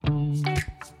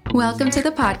Welcome to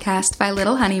the podcast by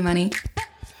Little Honey Money.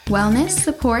 Wellness,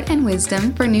 support, and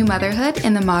wisdom for new motherhood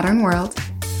in the modern world.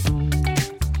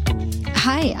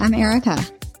 Hi, I'm Erica.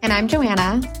 And I'm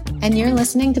Joanna. And you're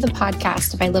listening to the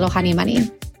podcast by Little Honey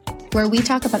Money, where we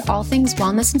talk about all things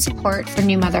wellness and support for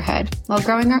new motherhood while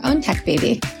growing our own tech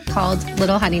baby called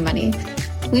Little Honey Money.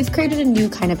 We've created a new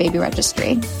kind of baby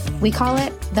registry. We call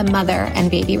it the Mother and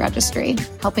Baby Registry,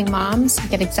 helping moms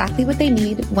get exactly what they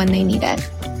need when they need it.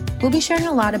 We'll be sharing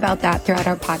a lot about that throughout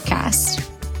our podcast.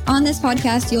 On this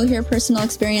podcast, you'll hear personal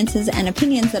experiences and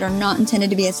opinions that are not intended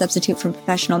to be a substitute for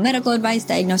professional medical advice,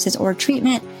 diagnosis, or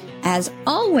treatment. As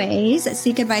always,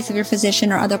 seek advice of your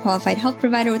physician or other qualified health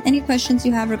provider with any questions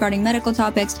you have regarding medical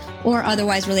topics or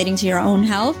otherwise relating to your own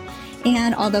health.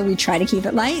 And although we try to keep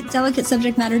it light, delicate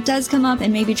subject matter does come up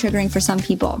and may be triggering for some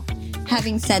people.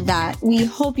 Having said that, we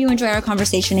hope you enjoy our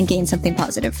conversation and gain something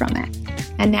positive from it.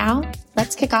 And now,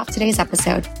 let's kick off today's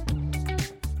episode.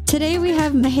 Today we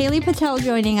have Mahaley Patel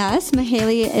joining us.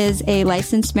 Mahaley is a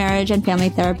licensed marriage and family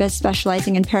therapist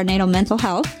specializing in perinatal mental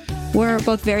health. We're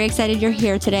both very excited you're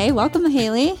here today. Welcome,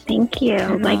 Mahaley. Thank you.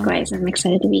 Likewise, I'm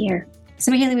excited to be here.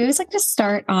 So Mahaley, we always like to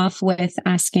start off with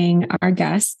asking our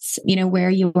guests, where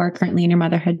you are currently in your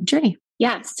motherhood journey.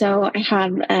 Yeah. So I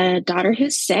have a daughter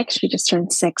who's 6. She just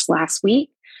turned 6 last week.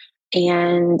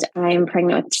 And I'm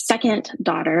pregnant with second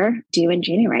daughter due in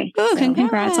January. Oh, so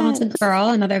congrats. Almost a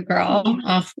girl, another girl.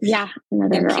 Oh, yeah,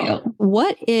 another girl. Cute.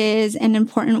 What is an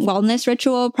important wellness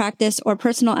ritual, practice, or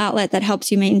personal outlet that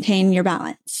helps you maintain your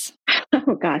balance?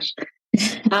 Oh, gosh.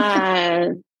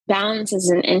 Balance is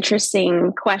an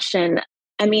interesting question.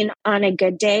 I mean, on a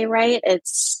good day, right?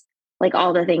 It's like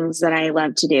all the things that I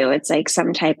love to do. It's like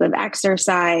some type of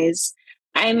exercise.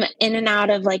 I'm in and out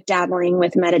of like dabbling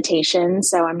with meditation,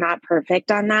 so I'm not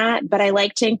perfect on that, but I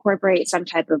like to incorporate some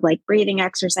type of like breathing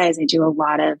exercise. I do a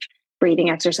lot of breathing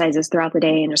exercises throughout the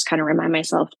day and just kind of remind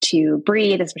myself to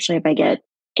breathe, especially if I get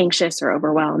anxious or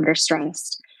overwhelmed or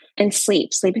stressed. And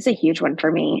sleep. Sleep is a huge one for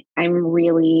me. I'm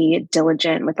really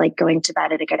diligent with like going to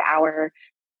bed at a good hour.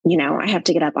 I have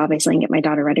to get up obviously and get my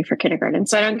daughter ready for kindergarten.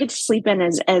 So I don't get to sleep in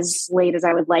as late as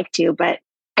I would like to, but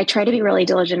I try to be really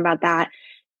diligent about that.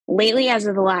 Lately, as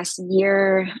of the last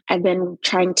year, I've been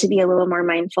trying to be a little more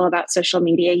mindful about social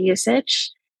media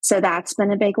usage. So that's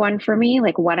been a big one for me,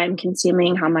 like what I'm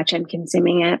consuming, how much I'm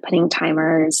consuming it, putting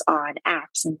timers on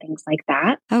apps and things like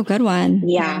that. Oh, good one.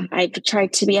 Yeah, I've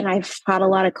tried to be, and I've had a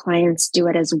lot of clients do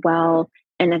it as well.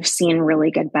 And I've seen really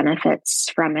good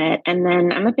benefits from it. And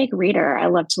then I'm a big reader. I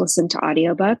love to listen to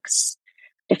audiobooks.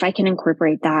 If I can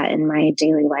incorporate that in my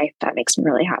daily life, that makes me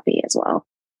really happy as well.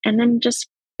 And then just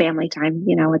family time,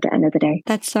 at the end of the day.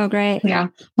 That's so great. Yeah.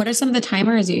 What are some of the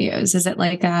timers you use? Is it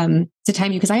like to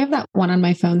time you? Because I have that one on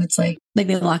my phone that's like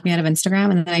they lock me out of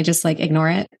Instagram and then I just like ignore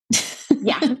it.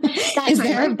 Yeah. Is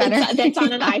there a better? That's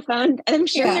on an iPhone. And I'm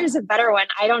sure there's a better one.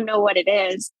 I don't know what it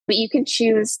is, but you can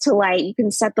choose to you can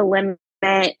set the limit.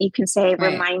 You can say,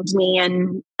 remind me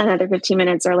in another 15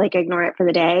 minutes or like ignore it for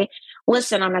the day.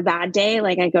 Listen, on a bad day,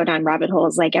 like I go down rabbit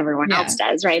holes like everyone else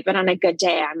does, right? But on a good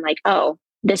day, I'm like, oh,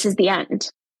 this is the end.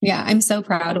 Yeah, I'm so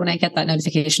proud when I get that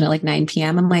notification at like 9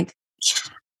 p.m. I'm like,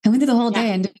 yeah, I went through the whole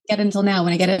day and didn't get it until now.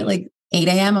 When I get it at like 8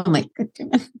 a.m., I'm like, good damn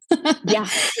it. Yeah.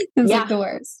 It's like the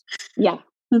worst. Yeah.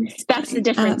 That's the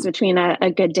difference between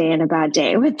a good day and a bad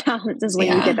day with balance is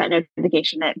when you get that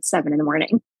notification at 7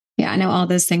 a.m. Yeah, I know all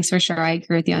those things for sure. I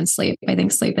agree with you on sleep. I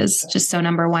think sleep is just so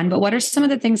number one. But what are some of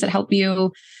the things that help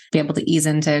you be able to ease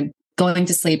into going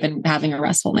to sleep and having a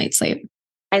restful night's sleep?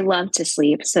 I love to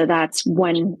sleep. So that's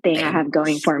one thing I have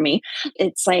going for me.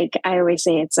 It's like, I always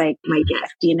say it's like my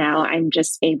gift, I'm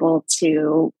just able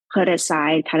to put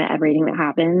aside kind of everything that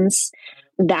happens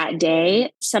that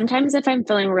day. Sometimes if I'm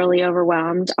feeling really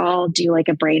overwhelmed, I'll do like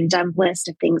a brain dump list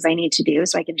of things I need to do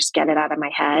so I can just get it out of my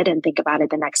head and think about it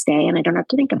the next day. And I don't have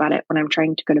to think about it when I'm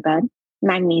trying to go to bed.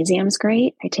 Magnesium's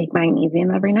great. I take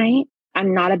magnesium every night.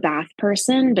 I'm not a bath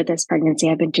person, but this pregnancy,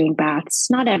 I've been doing baths,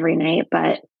 not every night,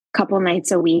 but couple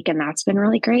nights a week. And that's been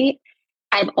really great.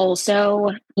 I've also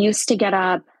used to get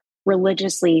up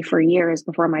religiously for years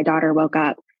before my daughter woke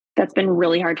up. That's been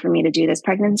really hard for me to do this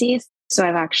pregnancy. So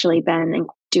I've actually been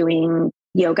doing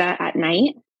yoga at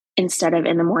night instead of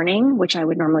in the morning, which I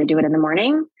would normally do it in the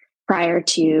morning prior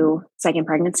to second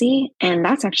pregnancy. And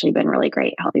that's actually been really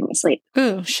great helping me sleep.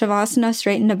 Ooh, Shavasana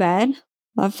straight into bed.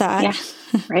 Love that.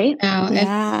 Yeah. Right?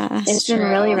 It's been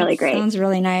really, really great. Sounds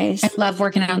really nice. I love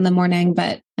working out in the morning,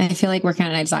 but I feel like working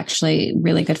out at night is actually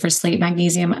really good for sleep.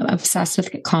 Magnesium, I'm obsessed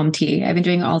with Calm tea. I've been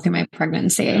doing it all through my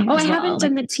pregnancy. Oh, I haven't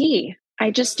done the tea.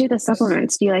 I just do the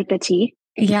supplements. Do you like the tea?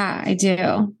 Yeah, I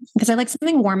do. Because I like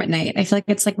something warm at night. I feel like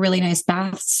it's like really nice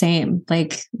baths. Same,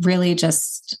 like really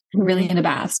just really into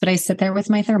baths. But I sit there with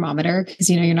my thermometer because,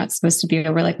 you know, you're not supposed to be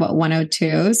over like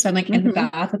 102. So I'm like in the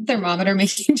bath with the thermometer,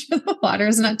 making sure the water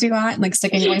is not too hot and like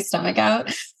sticking my stomach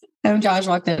out. And Josh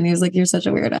walked in and he was like, "You're such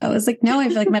a weirdo." I was like, "No, I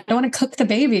feel like I don't want to cook the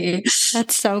baby."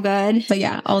 That's so good. But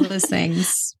yeah, all those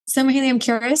things. So Mahaley, I'm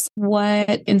curious,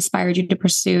 what inspired you to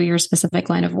pursue your specific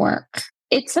line of work?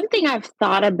 It's something I've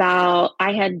thought about.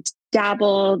 I had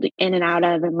dabbled in and out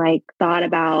of and like thought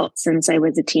about since I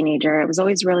was a teenager. I was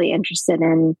always really interested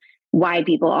in why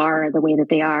people are the way that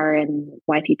they are and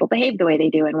why people behave the way they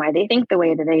do and why they think the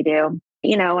way that they do.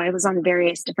 You know, I was on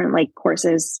various different like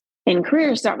courses and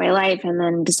careers throughout my life and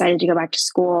then decided to go back to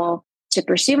school to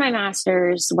pursue my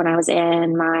master's when I was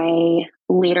in my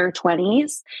later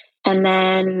 20s. And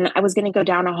then I was going to go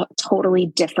down a totally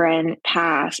different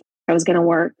path. I was going to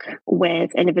work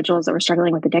with individuals that were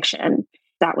struggling with addiction.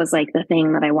 That was like the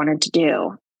thing that I wanted to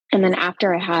do. And then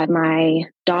after I had my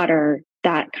daughter,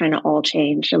 that kind of all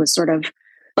changed. I was sort of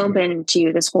open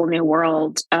to this whole new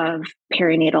world of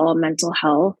perinatal mental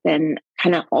health and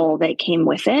kind of all that came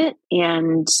with it.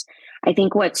 And I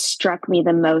think what struck me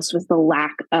the most was the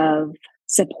lack of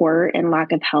support and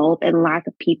lack of help and lack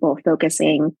of people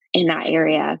focusing in that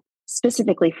area,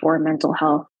 specifically for mental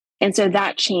health. And so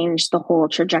that changed the whole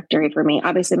trajectory for me.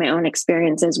 Obviously, my own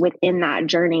experiences within that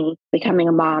journey, becoming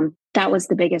a mom, that was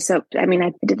the biggest. So, I mean,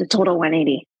 I did a total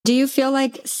 180. Do you feel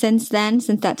like since then,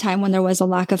 since that time when there was a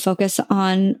lack of focus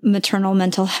on maternal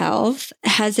mental health,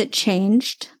 has it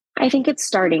changed? I think it's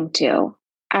starting to.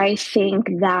 I think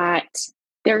that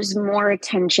there's more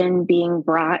attention being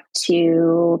brought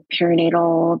to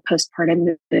perinatal, postpartum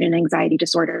mood and anxiety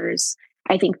disorders.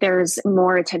 I think there's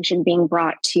more attention being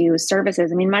brought to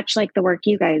services. I mean, much like the work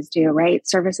you guys do, right?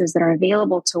 Services that are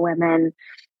available to women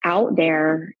out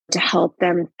there to help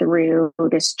them through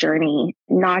this journey,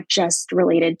 not just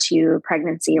related to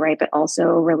pregnancy, right? But also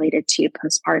related to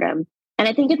postpartum. And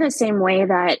I think in the same way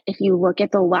that if you look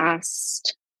at the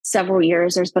last several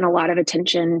years, there's been a lot of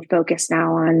attention focused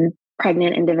now on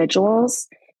pregnant individuals.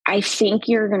 I think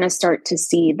you're going to start to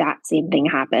see that same thing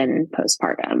happen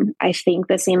postpartum. I think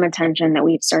the same attention that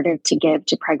we've started to give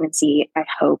to pregnancy, I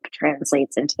hope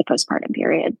translates into the postpartum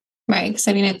period. Right. Because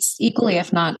I mean, it's equally,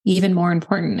 if not even more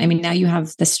important. I mean, now you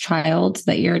have this child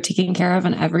that you're taking care of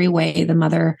in every way the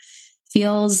mother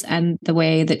feels and the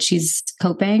way that she's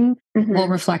coping will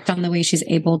reflect on the way she's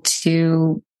able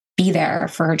to be there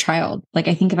for her child. Like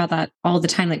I think about that all the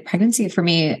time. Like pregnancy for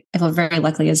me, I feel very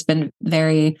lucky, has been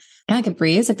very like a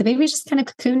breeze. Like the baby's just kind of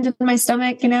cocooned in my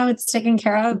stomach, you know, it's taken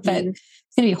care of, but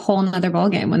it's going to be a whole nother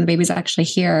ballgame when the baby's actually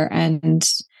here. And,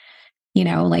 you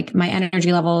know, like my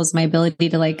energy levels, my ability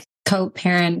to like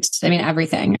co-parent, I mean,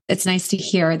 everything. It's nice to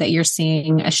hear that you're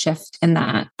seeing a shift in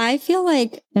that. I feel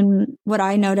like, and what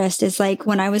I noticed is like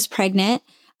when I was pregnant,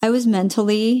 I was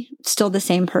mentally still the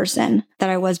same person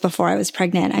that I was before I was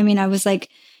pregnant. I mean, I was like,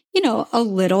 you know, a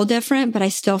little different, but I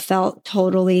still felt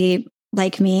totally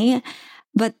like me.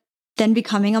 But then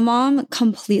becoming a mom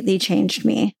completely changed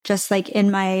me, just like in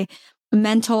my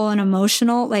mental and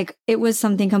emotional, like it was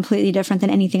something completely different than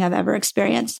anything I've ever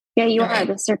experienced. Yeah, you are.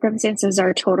 The circumstances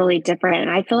are totally different. And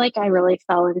I feel like I really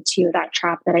fell into that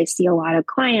trap that I see a lot of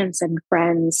clients and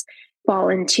friends fall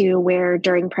into, where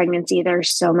during pregnancy,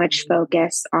 there's so much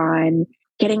focus on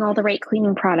getting all the right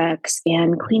cleaning products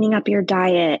and cleaning up your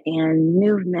diet and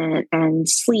movement and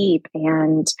sleep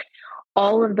and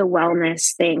all of the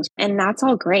wellness things. And that's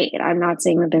all great. I'm not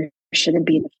saying that there shouldn't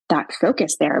be that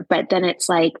focus there, but then it's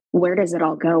like, where does it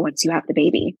all go once you have the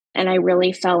baby? And I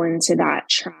really fell into that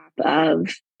trap of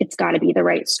it's got to be the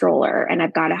right stroller and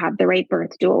I've got to have the right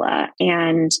birth doula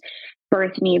and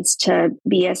birth needs to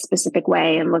be a specific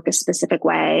way and look a specific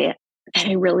way. And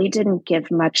I really didn't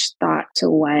give much thought to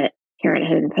what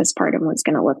parenthood and postpartum was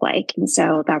going to look like. And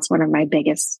so that's one of my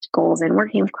biggest goals in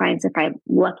working with clients, if I'm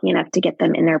lucky enough to get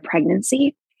them in their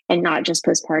pregnancy and not just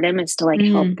postpartum, is to like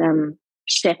help them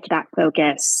shift that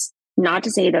focus. Not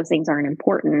to say those things aren't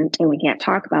important and we can't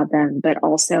talk about them, but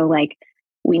also like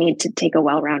we need to take a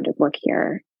well-rounded look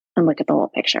here and look at the whole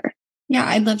picture. Yeah,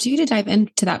 I'd love you to dive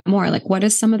into that more. Like, what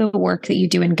is some of the work that you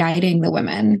do in guiding the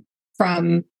women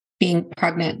from being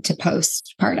pregnant to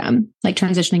postpartum, like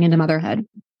transitioning into motherhood?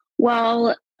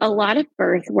 Well, a lot of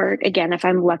birth work, again, if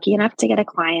I'm lucky enough to get a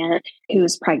client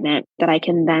who's pregnant, that I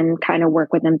can then kind of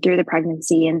work with them through the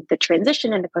pregnancy, and the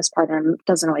transition into postpartum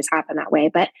doesn't always happen that way.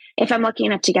 But if I'm lucky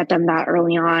enough to get them that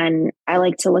early on, I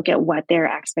like to look at what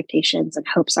their expectations and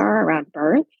hopes are around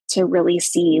birth to really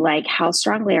see like how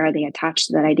strongly are they attached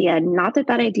to that idea. Not that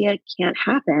that idea can't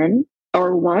happen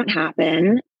or won't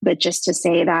happen, but just to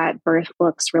say that birth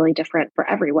looks really different for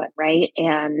everyone, right?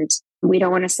 And we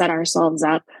don't want to set ourselves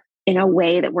up in a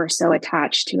way that we're so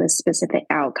attached to a specific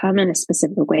outcome and a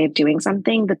specific way of doing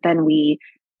something that then we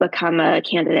become a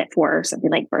candidate for something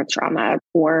like birth trauma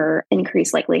or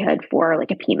increased likelihood for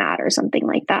like a PMAT or something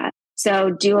like that.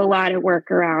 So do a lot of work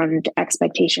around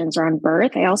expectations around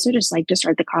birth. I also just like to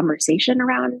start the conversation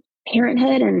around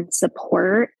parenthood and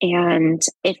support. And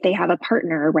if they have a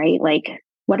partner, right? Like,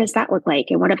 what does that look like?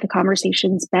 And what have the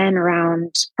conversations been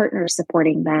around partners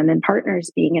supporting them and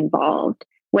partners being involved?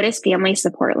 What does family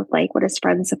support look like? What does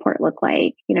friend support look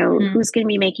like? You know, who's going to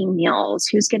be making meals?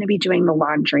 Who's going to be doing the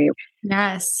laundry?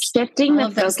 Yes. Shifting the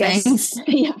focus.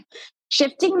 Yeah.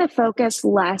 Shifting the focus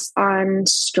less on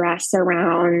stress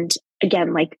around,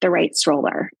 again, like the right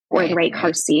stroller or the right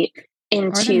car seat. Or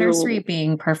the nursery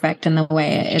being perfect in the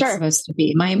way it's supposed to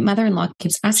be. My mother-in-law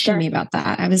keeps asking me about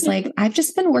that. I was like, I've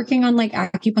just been working on like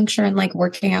acupuncture and like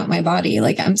working out my body.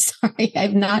 Like, I'm sorry,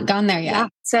 I've not gone there yet. Yeah.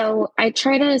 So I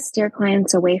try to steer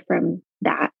clients away from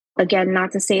that. Again,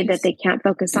 not to say that they can't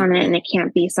focus on it and it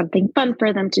can't be something fun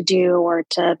for them to do or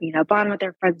to, you know, bond with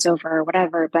their friends over or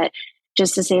whatever. But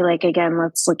just to say, like, again,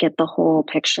 let's look at the whole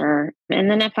picture.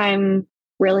 And then if I'm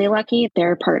really lucky,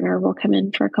 their partner will come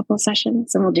in for a couple of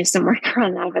sessions and we'll do some work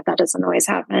around that, but that doesn't always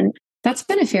happen. That's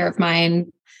been a fear of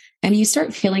mine. And you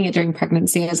start feeling it during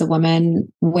pregnancy as a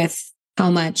woman with how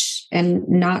much, and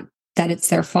not that it's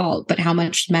their fault, but how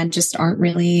much men just aren't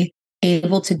really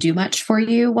able to do much for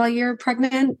you while you're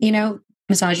pregnant, you know,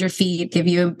 massage your feet, give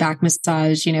you a back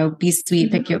massage, you know, be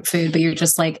sweet, pick you up food, but you're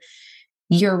just like,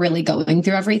 you're really going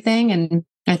through everything. And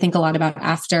I think a lot about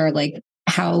after, like,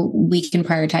 how we can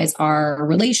prioritize our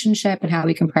relationship and how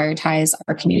we can prioritize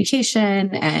our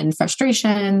communication and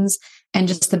frustrations and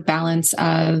just the balance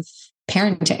of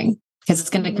parenting, because it's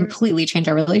going to completely change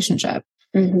our relationship.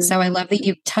 So I love that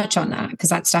you touch on that, because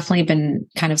that's definitely been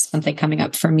kind of something coming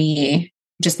up for me,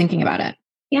 just thinking about it.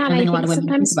 Yeah. And I think a lot of women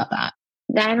think about that.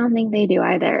 I don't think they do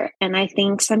either. And I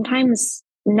think sometimes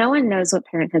no one knows what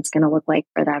parenthood's going to look like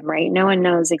for them, right? No one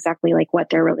knows exactly like what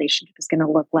their relationship is going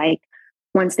to look like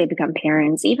once they become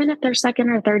parents, even if they're second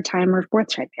or third time or fourth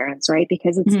time parents, right?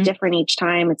 Because it's different each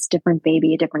time. It's different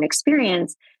baby, a different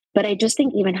experience. But I just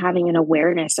think even having an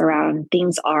awareness around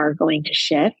things are going to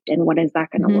shift and what is that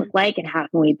going to look like and how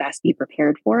can we best be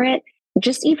prepared for it?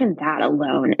 Just even that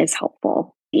alone is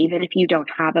helpful. Even if you don't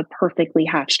have a perfectly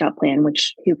hatched out plan,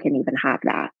 which who can even have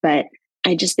that? But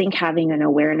I just think having an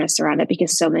awareness around it,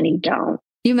 because so many don't.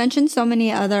 You mentioned so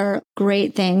many other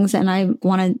great things, and I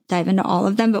want to dive into all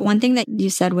of them. But one thing that you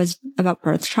said was about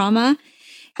birth trauma.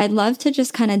 I'd love to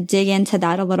just kind of dig into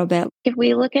that a little bit. If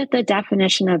we look at the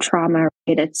definition of trauma,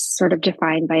 it's sort of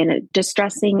defined by a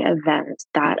distressing event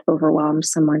that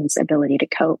overwhelms someone's ability to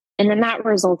cope. And then that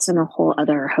results in a whole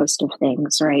other host of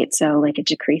things, right? So like a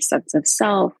decreased sense of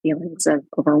self, feelings of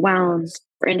overwhelm.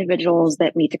 For individuals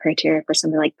that meet the criteria for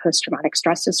something like post-traumatic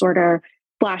stress disorder,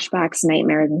 flashbacks,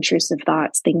 nightmares, intrusive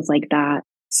thoughts, things like that.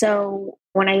 So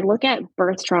when I look at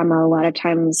birth trauma, a lot of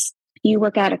times you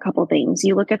look at a couple things.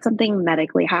 You look at something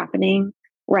medically happening,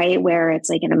 right? Where it's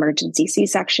like an emergency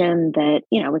C-section that,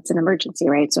 you know, it's an emergency,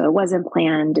 right? So it wasn't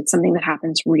planned. It's something that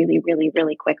happens really, really,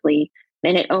 really quickly.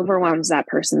 And it overwhelms that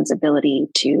person's ability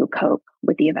to cope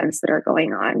with the events that are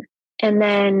going on. And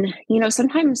then, you know,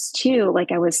 sometimes too,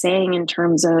 like I was saying, in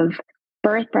terms of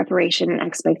birth preparation and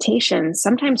expectations,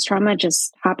 sometimes trauma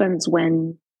just happens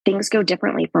when things go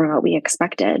differently from what we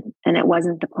expected and it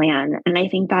wasn't the plan. And I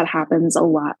think that happens a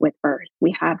lot with birth.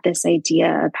 We have this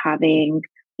idea of having,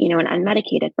 you know, an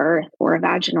unmedicated birth or a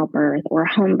vaginal birth or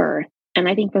a home birth. And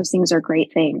I think those things are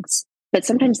great things, but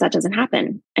sometimes that doesn't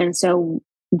happen. And so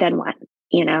then what?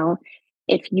 You know,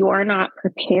 if you're not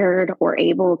prepared or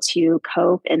able to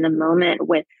cope in the moment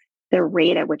with the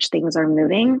rate at which things are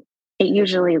moving, it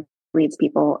usually leads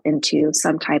people into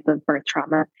some type of birth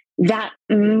trauma. That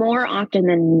more often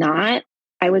than not,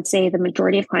 I would say the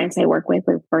majority of clients I work with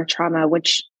birth trauma,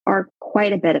 which are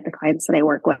quite a bit of the clients that I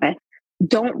work with,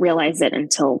 don't realize it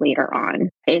until later on.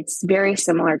 It's very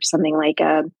similar to something like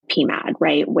a PMAD,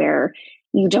 right? Where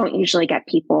you don't usually get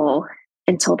people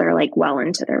until they're like well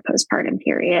into their postpartum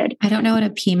period. I don't know what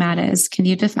a PMAD is. Can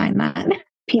you define that?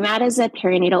 PMAD is a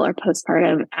perinatal or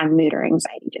postpartum mood or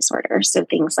anxiety disorder. So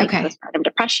things like postpartum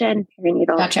depression,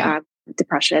 perinatal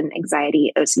depression,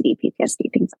 anxiety, OCD,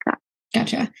 PTSD, things like that.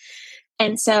 Gotcha.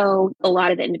 And so a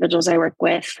lot of the individuals I work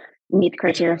with meet the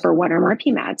criteria for one or more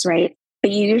PMADs, right?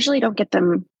 But you usually don't get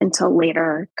them until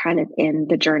later kind of in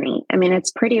the journey. I mean,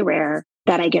 it's pretty rare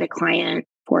that I get a client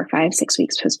 4, 5, 6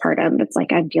 weeks postpartum. It's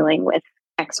like I'm dealing with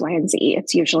X, Y, and Z.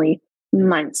 It's usually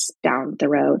months down the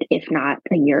road, if not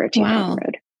a year or two down the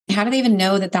road. how do they even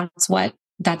know that that's what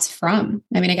that's from?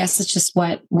 I mean, I guess it's just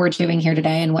what we're doing here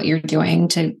today and what you're doing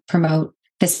to promote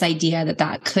this idea that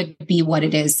that could be what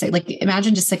it is. Like,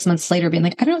 imagine just 6 months later being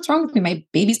like, I don't know what's wrong with me. My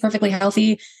baby's perfectly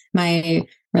healthy. My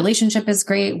relationship is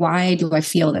great. Why do I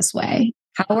feel this way?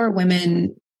 How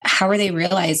are they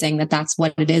realizing that that's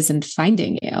what it is and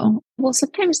finding you? Well,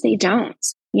 sometimes they don't.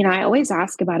 You know, I always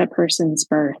ask about a person's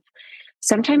birth.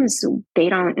 Sometimes they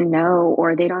don't know,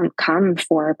 or they don't come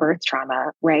for birth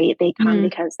trauma, right? They come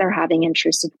because they're having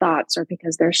intrusive thoughts, or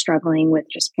because they're struggling with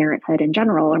just parenthood in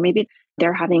general, or maybe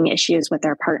they're having issues with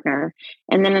their partner.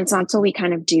 And then it's not until we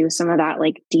kind of do some of that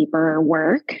like deeper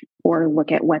work, or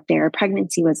look at what their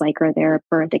pregnancy was like, or their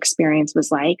birth experience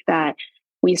was like, that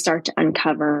we start to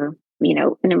uncover, you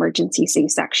know, an emergency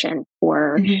C-section,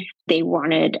 or they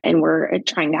wanted and were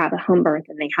trying to have a home birth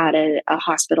and they had a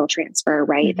hospital transfer,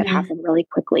 right? That happened really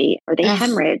quickly, or they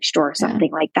hemorrhaged or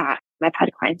something like that. I've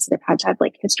had clients that have had to have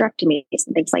like hysterectomies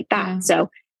and things like that. So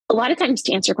a lot of times,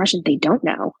 to answer your question, they don't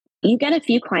know. You get a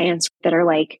few clients that are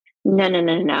like,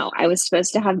 no. I was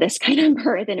supposed to have this kind of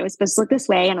birth and it was supposed to look this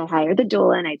way. And I hired the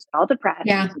doula and I did all the prep,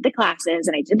 and I did the classes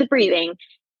and I did the breathing,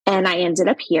 and I ended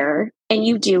up here. And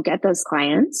you do get those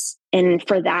clients. And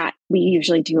for that, we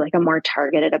usually do like a more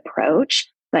targeted approach.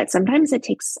 But sometimes it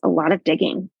takes a lot of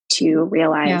digging to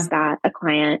realize that a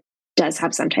client does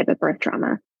have some type of birth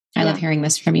trauma. I love hearing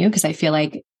this from you, because I feel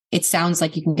like it sounds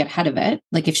like you can get ahead of it.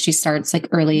 Like if she starts like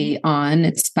early on,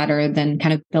 it's better than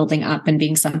kind of building up and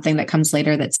being something that comes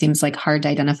later that seems like hard to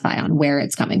identify on where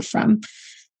it's coming from.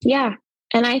 Yeah.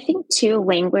 And I think too,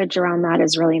 language around that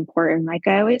is really important. Like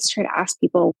I always try to ask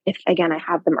people, if again, I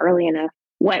have them early enough,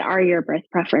 what are your birth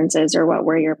preferences, or what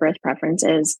were your birth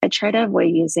preferences? I try to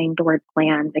avoid using the word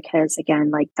plan, because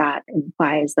again, like that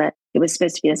implies that it was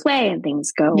supposed to be this way and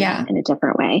things go in a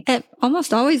different way. It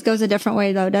almost always goes a different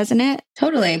way though, doesn't it?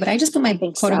 Totally. But I just put my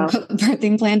quote unquote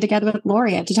birthing plan together with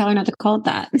Lori. I have to tell her not to call it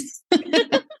that.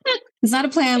 It's not a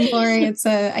plan, Lori. It's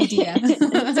an idea.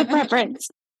 It's a preference.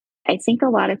 I think a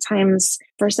lot of times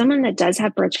for someone that does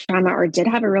have birth trauma, or did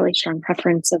have a really strong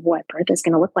preference of what birth is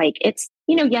going to look like, it's,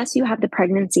 you know, yes, you have the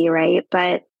pregnancy, right?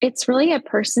 But it's really a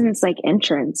person's like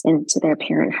entrance into their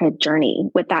parenthood journey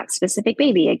with that specific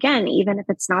baby. Again, even if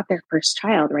it's not their first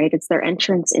child, right? It's their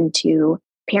entrance into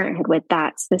parenthood with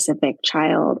that specific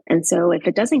child. And so if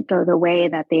it doesn't go the way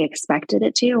that they expected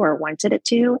it to or wanted it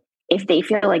to, if they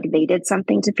feel like they did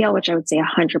something to feel, which I would say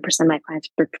 100% of my clients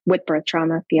with birth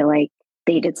trauma feel like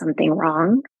they did something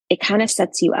wrong, it kind of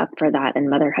sets you up for that in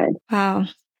motherhood. Wow.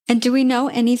 And do we know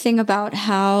anything about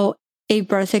how a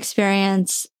birth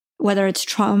experience, whether it's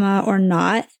trauma or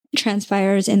not,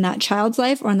 transpires in that child's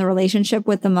life or in the relationship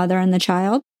with the mother and the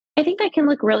child? I think that can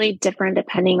look really different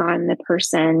depending on the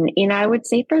person. You know, I would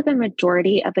say for the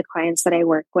majority of the clients that I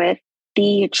work with,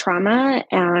 the trauma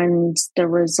and the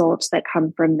results that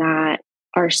come from that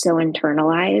are so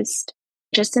internalized.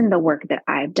 Just in the work that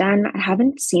I've done, I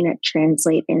haven't seen it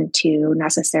translate into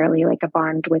necessarily like a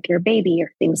bond with your baby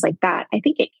or things like that. I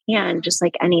think it can, just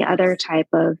like any other type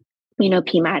of, you know,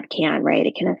 PMAD can, right?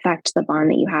 It can affect the bond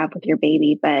that you have with your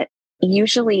baby, but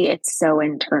usually it's so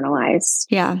internalized.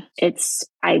 Yeah. It's,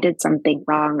 I did something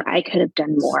wrong. I could have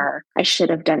done more. I should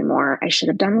have done more. I should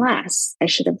have done less. I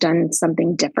should have done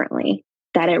something differently.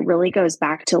 That it really goes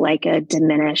back to like a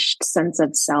diminished sense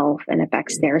of self and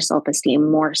affects their self-esteem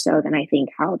more so than I think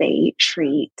how they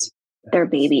treat their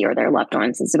baby or their loved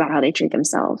ones. It's about how they treat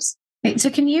themselves. Right. So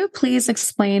can you please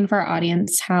explain for our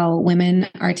audience how women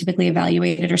are typically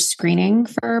evaluated or screening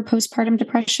for postpartum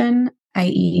depression,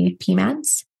 i.e.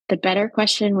 PMADs? The better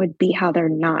question would be how they're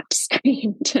not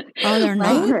screened. Oh, they're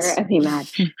not? For a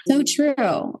PMAD. So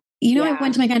true. You know, I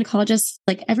went to my gynecologist,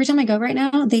 like every time I go right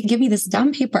now, they give me this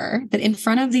dumb paper that in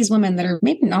front of these women that are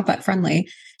maybe not that friendly,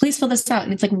 please fill this out.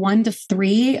 And it's like 1 to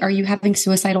 3. Are you having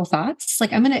suicidal thoughts?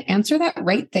 Like, I'm going to answer that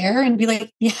right there and be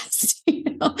like, yes. You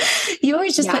know, you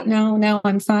always just like, no,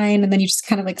 I'm fine. And then you just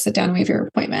kind of like sit down and wait for your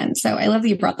appointment. So I love that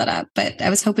you brought that up, but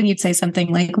I was hoping you'd say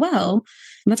something like, well,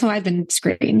 that's how I've been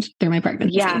screened through my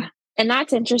pregnancy. Yeah. And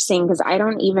that's interesting because I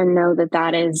don't even know that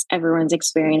that is everyone's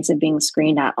experience of being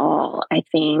screened at all. I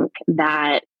think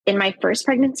that in my first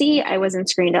pregnancy, I wasn't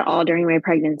screened at all during my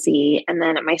pregnancy. And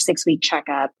then at my 6-week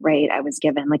checkup, right, I was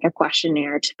given like a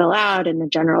questionnaire to fill out and the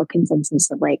general consensus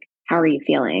of like, how are you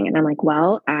feeling? And I'm like,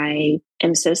 well, I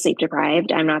am so sleep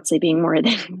deprived. I'm not sleeping more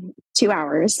than 2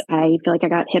 hours. I feel like I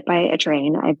got hit by a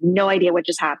train. I have no idea what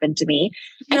just happened to me.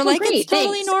 You're like, it's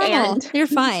totally normal. And you're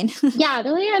fine. Yeah,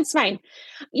 they're like, yeah, it's fine.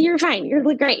 You're fine. You're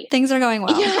great. Things are going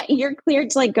well. Yeah, you're cleared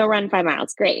to like go run 5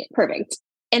 miles. Great. Perfect.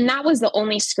 And that was the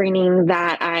only screening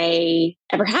that I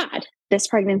ever had. This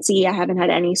pregnancy, I haven't had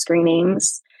any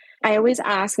screenings. I always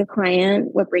ask a client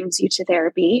what brings you to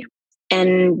therapy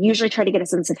and usually try to get a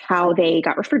sense of how they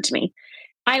got referred to me.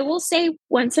 I will say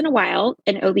once in a while,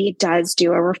 an OB does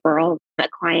do a referral. A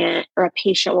client or a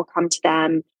patient will come to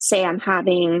them, say, I'm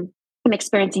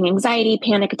experiencing anxiety,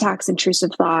 panic attacks,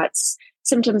 intrusive thoughts,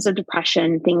 symptoms of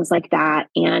depression, things like that.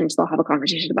 And they'll have a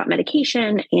conversation about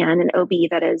medication, and an OB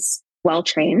that is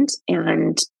well-trained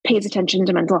and pays attention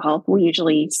to mental health will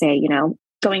usually say,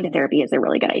 going to therapy is a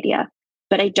really good idea.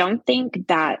 But I don't think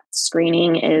that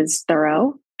screening is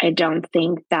thorough. I don't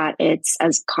think that it's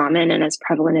as common and as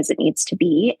prevalent as it needs to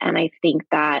be. And I think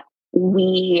that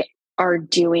we are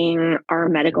doing our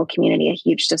medical community a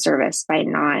huge disservice by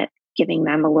not giving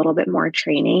them a little bit more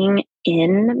training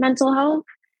in mental health.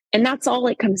 And that's all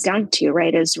it comes down to,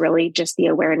 right? Is really just the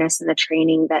awareness and the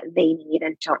training that they need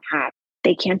and don't have.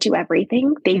 They can't do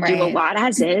everything. They do a lot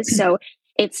as is. So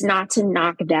it's not to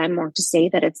knock them or to say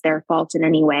that it's their fault in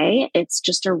any way. It's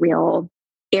just a real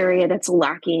area that's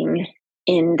lacking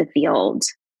in the field.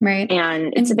 Right.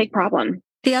 And it's a big problem.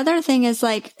 The other thing is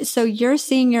so you're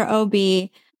seeing your OB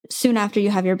soon after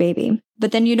you have your baby,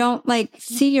 but then you don't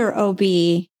see your OB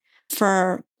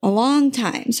for a long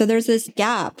time. So there's this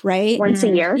gap, right? Once a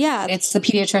year. Yeah. It's the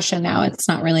pediatrician now. It's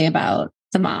not really about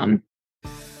the mom.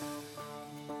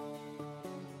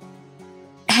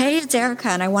 Hey, it's Erica,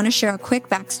 and I want to share a quick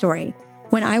backstory.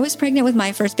 When I was pregnant with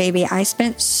my first baby, I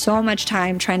spent so much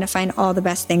time trying to find all the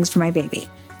best things for my baby.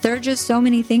 There are just so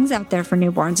many things out there for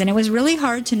newborns, and it was really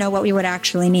hard to know what we would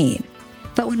actually need.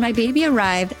 But when my baby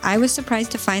arrived, I was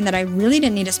surprised to find that I really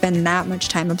didn't need to spend that much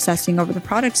time obsessing over the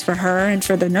products for her and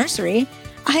for the nursery.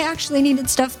 I actually needed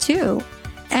stuff too.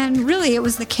 And really, it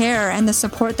was the care and the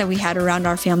support that we had around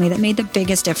our family that made the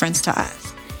biggest difference to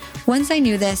us. Once I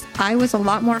knew this, I was a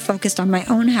lot more focused on my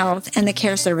own health and the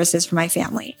care services for my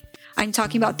family. I'm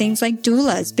talking about things like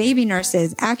doulas, baby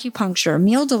nurses, acupuncture,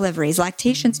 meal deliveries,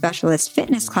 lactation specialists,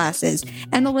 fitness classes,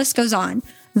 and the list goes on.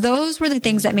 Those were the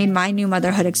things that made my new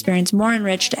motherhood experience more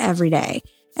enriched every day.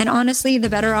 And honestly, the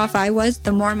better off I was,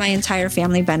 the more my entire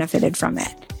family benefited from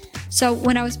it. So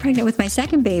when I was pregnant with my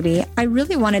second baby, I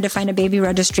really wanted to find a baby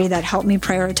registry that helped me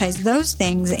prioritize those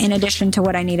things in addition to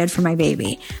what I needed for my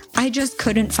baby. I just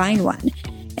couldn't find one.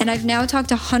 And I've now talked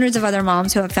to hundreds of other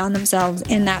moms who have found themselves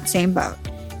in that same boat.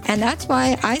 And that's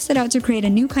why I set out to create a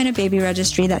new kind of baby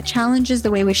registry that challenges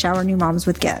the way we shower new moms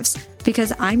with gifts.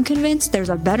 Because I'm convinced there's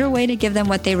a better way to give them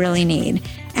what they really need.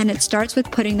 And it starts with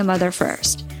putting the mother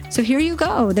first. So here you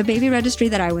go, the baby registry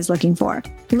that I was looking for.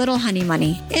 Little Honey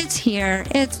Money. It's here,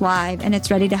 it's live, and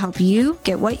it's ready to help you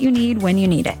get what you need when you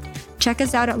need it. Check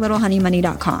us out at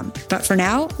littlehoneymoney.com. But for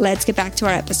now, let's get back to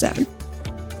our episode.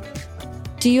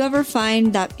 Do you ever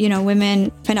find that,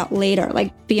 women find out later,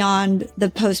 beyond the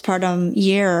postpartum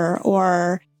year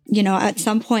or, at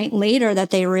some point later that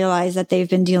they realize that they've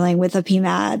been dealing with a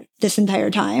PMAD this entire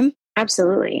time?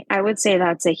 Absolutely. I would say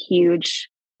that's a huge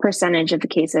percentage of the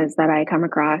cases that I come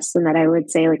across, and that I would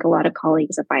say a lot of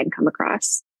colleagues of mine come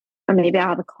across. Or maybe I'll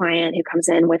have a client who comes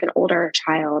in with an older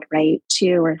child, right,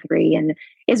 2 or 3, and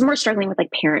is more struggling with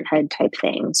parenthood type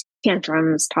things,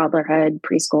 tantrums, toddlerhood,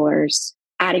 preschoolers,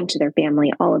 adding to their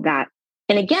family, all of that.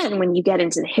 And again, when you get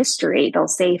into the history, they'll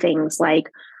say things like,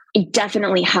 I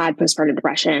definitely had postpartum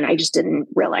depression. I just didn't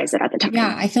realize it at the time.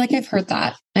 Yeah, I feel like I've heard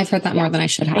that. I've heard that more than I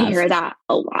should have. I hear that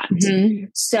a lot. Mm-hmm.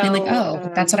 So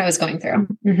I'm that's what I was going through.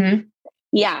 Mm-hmm.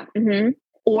 Yeah. Mm-hmm.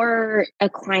 Or a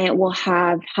client will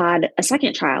have had a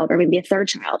second child or maybe a third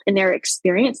child, and their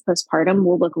experience postpartum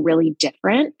will look really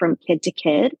different from kid to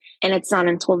kid. And it's not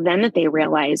until then that they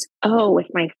realize, with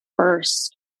my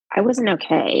first, I wasn't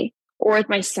okay. Or with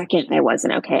my second, I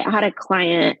wasn't okay. I had a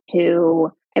client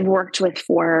who I've worked with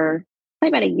for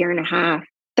probably about 1.5 years.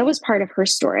 That was part of her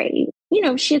story.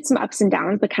 She had some ups and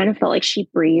downs, but kind of felt like she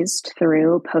breezed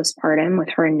through postpartum with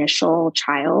her initial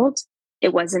child.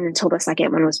 It wasn't until the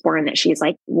second one was born that she's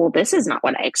like, well, this is not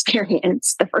what I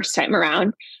experienced the first time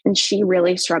around. And she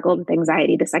really struggled with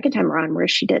anxiety the second time around, where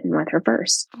she didn't with her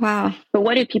first. Wow. But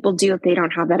what do people do if they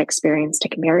don't have that experience to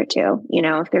compare it to?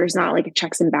 If there's not a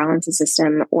checks and balances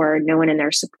system, or no one in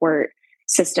their support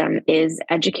system is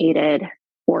educated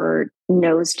or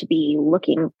knows to be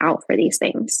looking out for these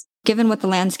things. Given what the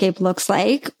landscape looks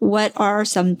like, what are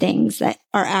some things that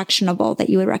are actionable that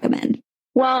you would recommend?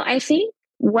 Well, I think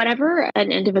whatever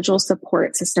an individual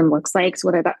support system looks like, so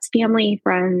whether that's family,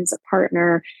 friends, a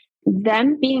partner,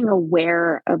 them being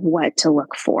aware of what to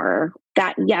look for.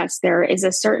 That, yes, there is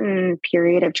a certain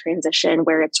period of transition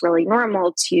where it's really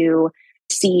normal to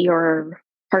see your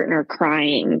partner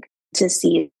crying, to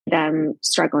see them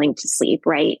struggling to sleep,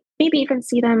 right? Maybe even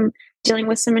see them dealing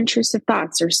with some intrusive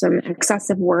thoughts or some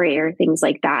excessive worry or things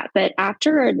like that. But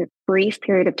after a brief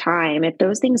period of time, if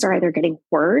those things are either getting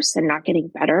worse and not getting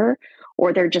better,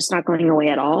 or they're just not going away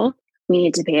at all, we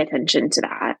need to pay attention to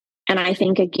that. And I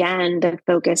think, again, the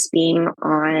focus being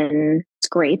on, it's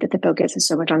great that the focus is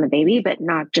so much on the baby, but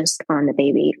not just on the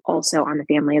baby, also on the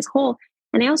family as a whole.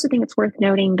 And I also think it's worth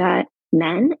noting that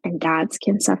men and dads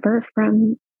can suffer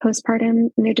from postpartum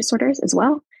mood disorders as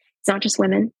well. It's not just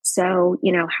women. So,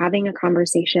 having a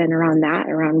conversation around that,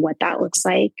 around what that looks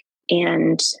like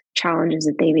and challenges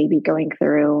that they may be going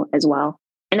through as well.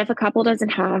 And if a couple doesn't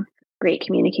have great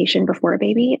communication before a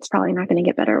baby, it's probably not going to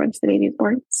get better once the baby's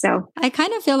born. So I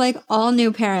kind of feel like all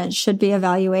new parents should be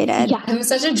evaluated. Yeah, I was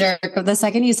such a jerk. The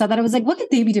second you said that, I was like, what could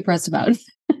they be depressed about?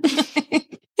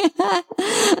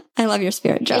 I love your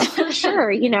spirit, Jo. For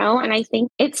sure, and I think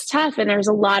it's tough. And there's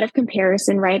a lot of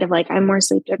comparison, right? Of like, I'm more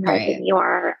sleep deprived than you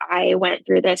are. I went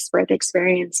through this birth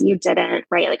experience. You didn't,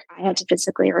 right? Like I had to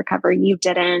physically recover. You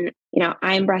didn't,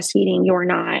 I'm breastfeeding. You're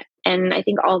not. And I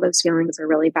think all those feelings are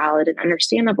really valid and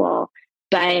understandable.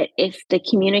 But if the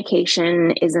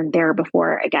communication isn't there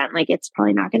before, again, like it's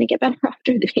probably not going to get better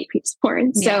after the baby's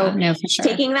born. So no, for sure.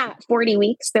 Taking that 40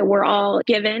 weeks that we're all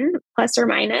given, plus or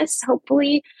minus,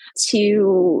 hopefully,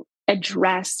 to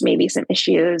address maybe some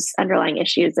underlying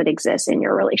issues that exist in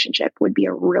your relationship would be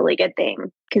a really good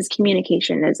thing, because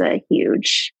communication is a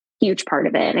huge part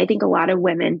of it. And I think a lot of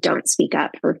women don't speak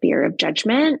up for fear of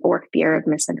judgment or fear of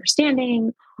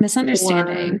misunderstanding.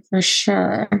 For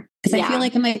sure. Because I feel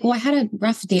like I'm like, well, I had a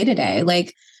rough day today.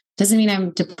 Like, doesn't mean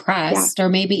I'm depressed. Or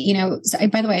maybe,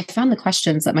 by the way, I found the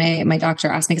questions that my doctor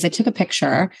asked me because I took a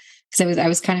picture because I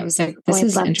was like, this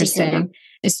is interesting.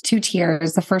 It's 2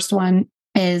 tiers. The first one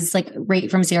is like rate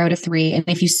from 0 to 3. And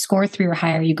if you score 3 or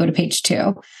higher, you go to page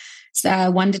 2.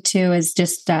 So 1 to 2 is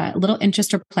just a little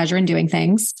interest or pleasure in doing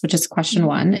things, which is question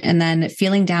 1. And then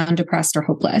feeling down, depressed, or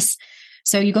hopeless.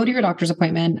 So you go to your doctor's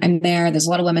appointment. I'm there. There's a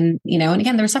lot of women, and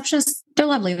again, the receptionists, they're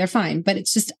lovely. They're fine. But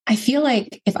it's just, I feel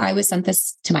like if I was sent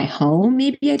this to my home,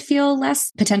 maybe I'd feel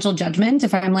less potential judgment.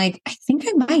 If I'm like, I think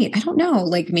I might, I don't know,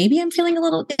 like maybe I'm feeling a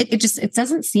little, it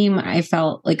doesn't seem, I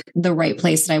felt like the right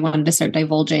place that I wanted to start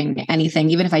divulging anything,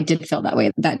 even if I did feel that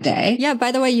way that day. Yeah.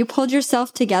 By the way, you pulled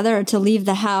yourself together to leave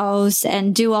the house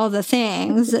and do all the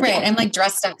things. Right. I'm like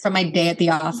dressed up for my day at the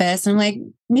office. I'm like,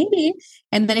 maybe.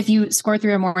 And then if you score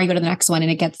 3 or more, you go to the next one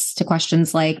and it gets to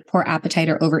questions like poor appetite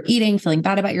or overeating, feeling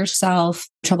bad about yourself,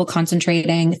 trouble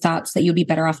concentrating, thoughts that you'd be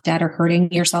better off dead or hurting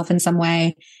yourself in some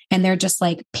way. And they're just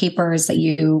like papers that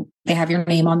they have your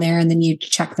name on there and then you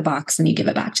check the box and you give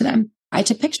it back to them. I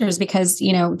took pictures because,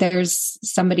 there's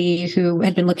somebody who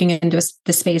had been looking into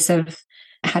the space of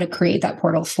how to create that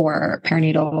portal for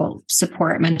perinatal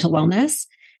support, mental wellness.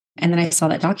 And then I saw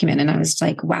that document and I was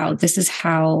like, wow, this is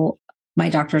how my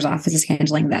doctor's office is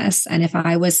handling this. And if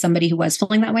I was somebody who was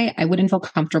feeling that way, I wouldn't feel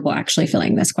comfortable actually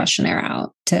filling this questionnaire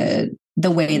out to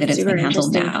the way that it's being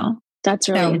handled now. That's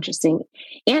really interesting.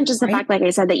 And just the fact, like I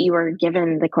said, that you were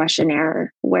given the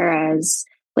questionnaire, whereas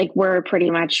like we're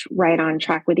pretty much right on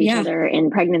track with each other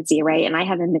in pregnancy, right? And I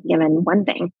haven't been given one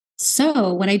thing.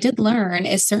 So what I did learn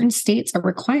is certain states are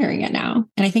requiring it now.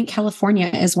 And I think California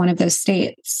is one of those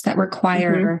states that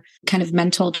require kind of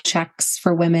mental checks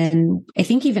for women. I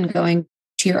think even going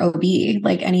to your OB,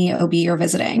 like any OB you're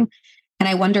visiting. And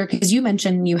I wonder, because you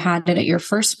mentioned you had it at your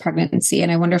first pregnancy.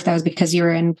 And I wonder if that was because you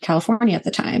were in California at the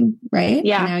time, right?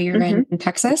 Yeah. And now you're in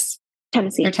Texas?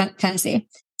 Tennessee. Or Tennessee.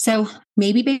 So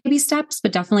maybe baby steps,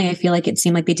 but definitely I feel like it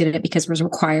seemed like they did it because it was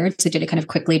required. So did it kind of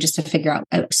quickly just to figure out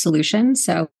a solution.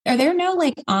 So are there no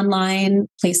like online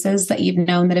places that you've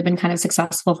known that have been kind of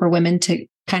successful for women to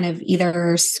kind of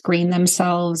either screen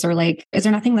themselves or like, is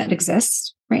there nothing that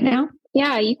exists right now?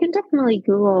 Yeah, you can definitely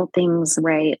Google things,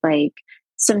 right? Like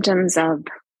symptoms of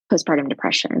postpartum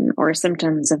depression or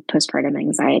symptoms of postpartum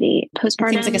anxiety.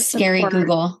 Postpartum seems like a scary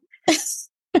Google.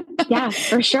 Yeah,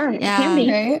 for sure. Yeah. It can be.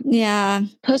 Right? Yeah.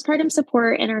 Postpartum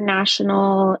Support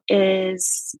International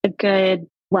is a good,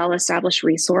 well-established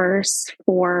resource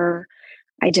for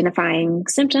identifying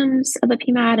symptoms of a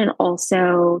PMAD. And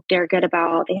also they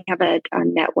have a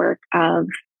network of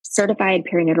certified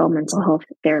perinatal mental health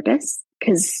therapists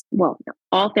because,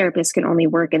 all therapists can only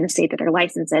work in the state that they're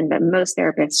licensed in, but most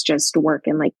therapists just work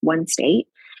in like one state.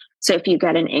 So if you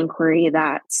get an inquiry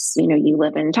that's, you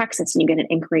live in Texas and you get an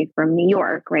inquiry from New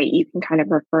York, right, you can kind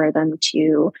of refer them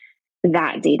to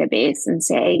that database and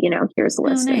say, here's a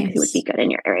list of who would be good in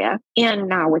your area. And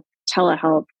now with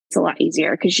telehealth, it's a lot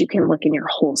easier because you can look in your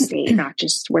whole state, not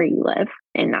just where you live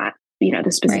and not,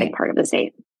 the specific part of the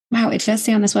state. Wow. It does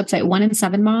say on this website, 1 in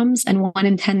 7 moms and 1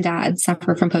 in 10 dads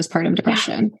suffer from postpartum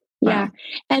depression. Yeah.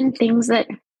 And things that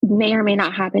may or may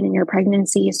not happen in your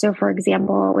pregnancy. So for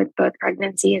example, with both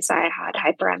pregnancies, I had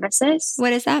hyperemesis.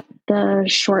 What is that? The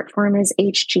short form is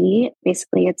HG.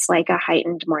 Basically, it's like a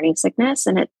heightened morning sickness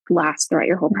and it lasts throughout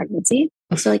your whole pregnancy.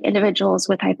 So like individuals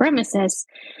with hyperemesis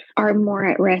are more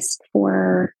at risk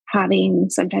for having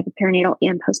some type of perinatal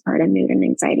and postpartum mood and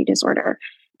anxiety disorder.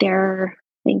 I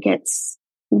think it's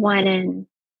 1 in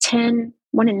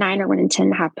 9 or 1 in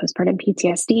 10 have postpartum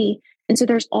PTSD. And so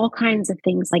there's all kinds of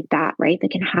things like that, right?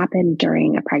 That can happen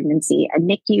during a pregnancy, a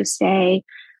NICU stay,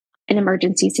 an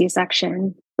emergency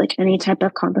C-section, like any type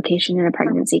of complication in a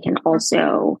pregnancy can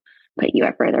also put you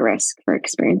at further risk for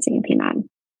experiencing a PMAD.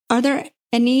 Are there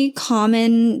any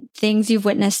common things you've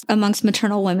witnessed amongst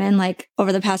maternal women, like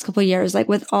over the past couple of years, like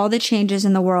with all the changes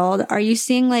in the world? Are you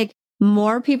seeing like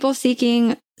more people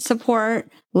seeking support,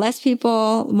 less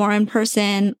people, more in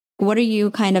person? What are you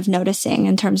kind of noticing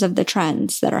in terms of the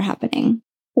trends that are happening?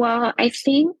 Well, I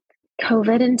think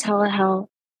COVID and telehealth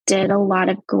did a lot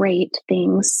of great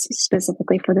things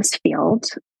specifically for this field.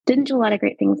 Didn't do a lot of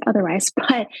great things otherwise,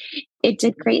 but it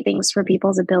did great things for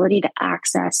people's ability to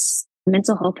access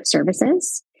mental health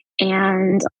services.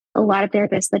 And a lot of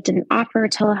therapists that didn't offer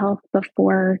telehealth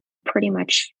before, pretty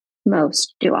much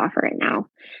most do offer it now.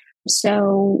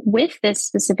 So with this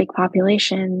specific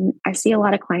population, I see a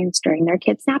lot of clients during their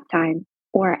kids' nap time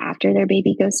or after their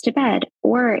baby goes to bed,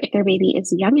 or if their baby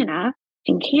is young enough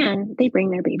and they bring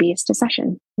their babies to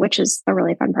session, which is a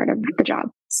really fun part of the job.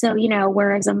 So,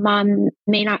 whereas a mom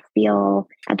may not feel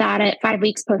that at 5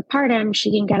 weeks postpartum,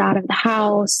 she can get out of the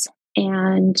house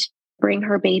and bring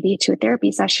her baby to a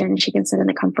therapy session, she can sit in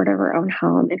the comfort of her own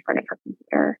home in front of her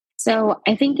computer. So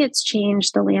I think it's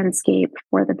changed the landscape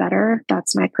for the better.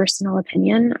 That's my personal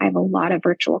opinion. I have a lot of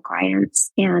virtual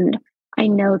clients, and I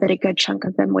know that a good chunk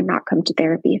of them would not come to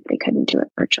therapy if they couldn't do it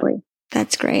virtually.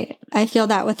 That's great. I feel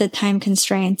that with the time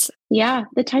constraints. Yeah,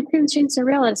 the time constraints are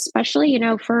real, especially,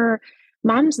 for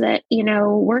moms that,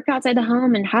 work outside the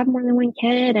home and have more than one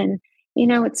kid, and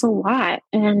it's a lot.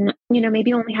 And,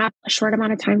 maybe only have a short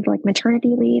amount of time for like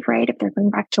maternity leave, right? If they're going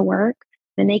back to work,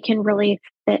 then they can really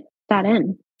fit that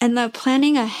in. And the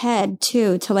planning ahead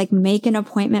too, to like make an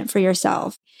appointment for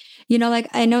yourself. Like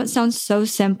I know it sounds so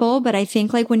simple, but I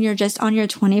think like when you're just on your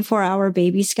 24-hour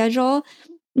baby schedule,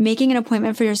 making an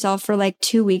appointment for yourself for like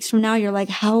 2 weeks from now, you're like,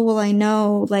 how will I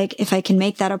know like if I can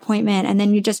make that appointment? And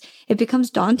then it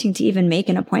becomes daunting to even make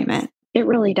an appointment. It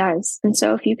really does. And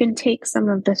so if you can take some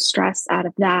of the stress out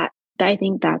of that, I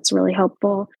think that's really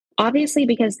helpful. Obviously,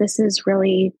 because this is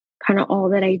really kind of all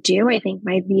that I do, I think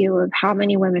my view of how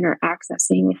many women are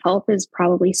accessing help is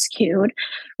probably skewed,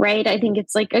 right? I think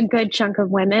it's like a good chunk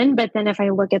of women. But then if I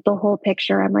look at the whole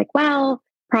picture, I'm like, well,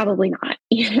 probably not,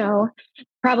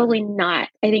 probably not.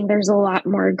 I think there's a lot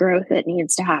more growth that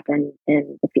needs to happen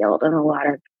in the field and a lot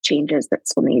of changes that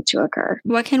still need to occur.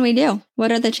 What can we do?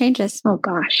 What are the changes? Oh,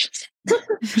 gosh.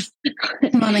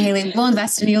 Come on, Haley, we'll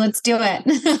invest in you. Let's do it.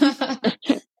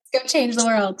 Let's go change the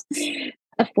world.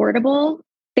 Affordable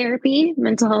therapy,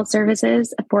 mental health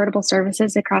services, affordable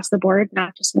services across the board,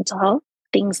 not just mental health.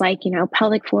 Things like,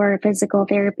 pelvic floor, physical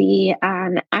therapy,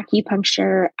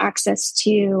 acupuncture, access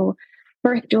to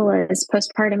birth doulas,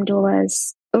 postpartum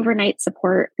doulas, overnight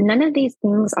support. None of these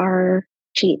things are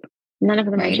cheap. None of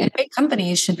them are cheap. Big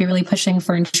companies should be really pushing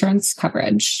for insurance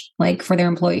coverage, like for their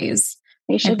employees.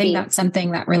 They should be. That's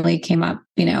something that really came up,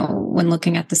 when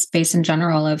looking at the space in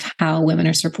general of how women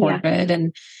are supported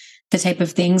and the type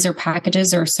of things or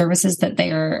packages or services that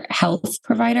their health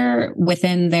provider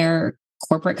within their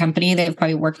corporate company they've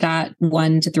probably worked at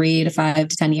 1 to 3 to 5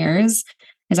 to 10 years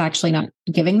is actually not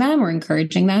giving them or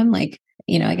encouraging them. Like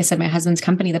I said, my husband's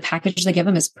company, the package they give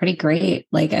them is pretty great.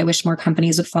 Like I wish more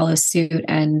companies would follow suit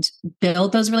and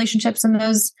build those relationships in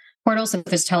those portals. So if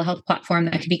there's a telehealth platform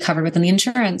that could be covered within the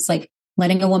insurance, like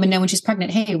letting a woman know when she's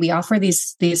pregnant, hey, we offer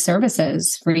these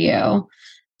services for you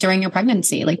during your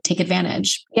pregnancy, like take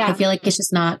advantage. Yeah. I feel like it's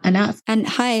just not enough. And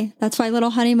hi, that's why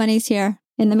Little Honey Money's here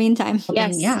in the meantime.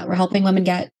 Yes. Yeah. We're helping women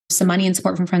get some money and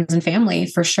support from friends and family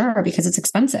for sure, because it's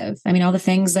expensive. I mean, all the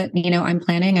things that, I'm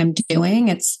planning, I'm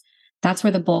doing, that's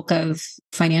where the bulk of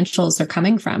financials are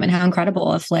coming from. And how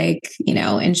incredible if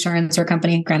insurance or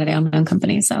company, granted I own my own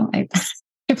company, so I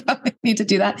probably need to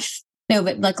do that. No,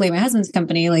 but luckily my husband's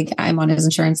company, I'm on his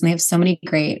insurance and they have so many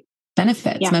great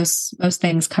benefits. Yeah. Most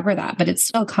things cover that, but it's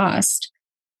still cost.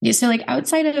 So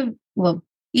outside of,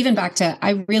 even back to,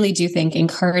 I really do think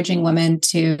encouraging women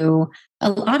a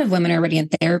lot of women are already in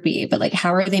therapy, but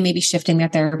how are they maybe shifting their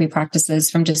therapy practices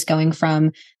from just going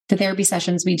from the therapy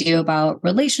sessions we do about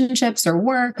relationships or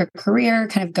work or career,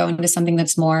 kind of going into something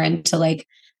that's more into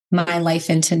my life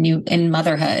in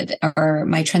motherhood or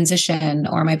my transition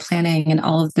or my planning and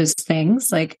all of those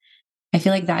things. Like, I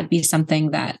feel like that'd be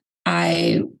something that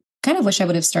I kind of wish I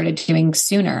would have started doing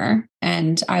sooner.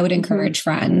 And I would encourage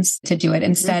friends to do it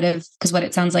instead of, because what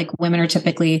it sounds like women are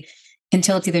typically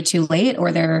until it's either too late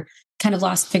or they're kind of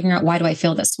lost figuring out, why do I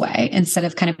feel this way, instead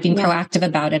of kind of being proactive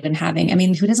about it and having, I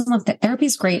mean, who doesn't love that? Therapy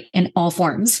is great in all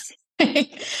forms,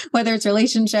 whether it's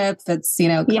relationships, it's,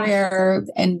 career.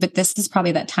 But this is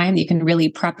probably that time that you can really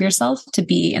prep yourself to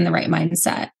be in the right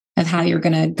mindset of how you're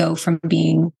going to go from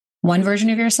being one version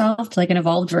of yourself to like an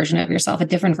evolved version of yourself, a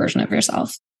different version of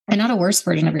yourself, and not a worse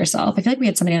version of yourself. I feel like we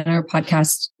had somebody on our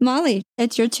podcast. Molly,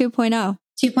 it's your 2.0.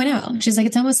 2.0. She's like,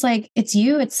 it's almost like it's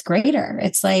you, it's greater.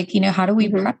 It's like, how do we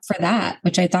prep for that?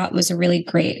 Which I thought was a really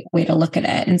great way to look at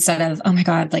it, instead of, oh my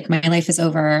God, like my life is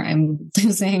over, I'm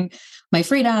losing my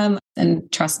freedom.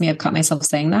 And trust me, I've caught myself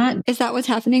saying that. Is that what's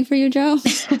happening for you, Jo?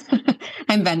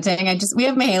 I'm venting. We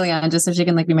have Mahalia on just so she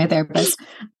can like be my therapist.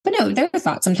 But no, there are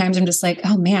thoughts. Sometimes I'm just like,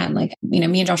 oh man, like, me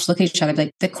and Josh look at each other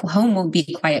like the home won't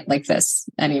be quiet like this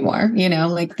anymore.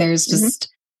 Like there's just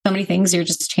so many things you're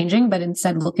just changing, but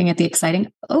instead looking at the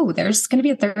exciting, oh, there's going to be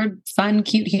a third fun,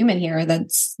 cute human here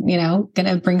that's, going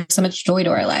to bring so much joy to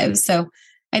our lives. So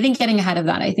I think getting ahead of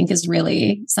that, I think, is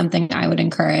really something I would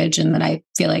encourage and that I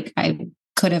feel like I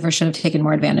could have or should have taken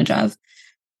more advantage of.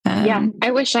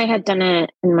 I wish I had done it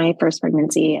in my first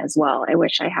pregnancy as well. I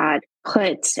wish I had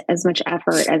put as much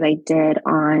effort as I did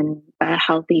on a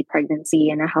healthy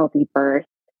pregnancy and a healthy birth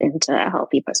into a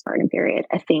healthy postpartum period.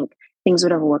 I think things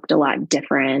would have looked a lot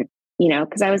different,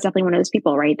 because I was definitely one of those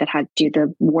people, right, that had to do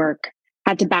the work,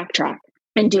 had to backtrack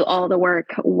and do all the work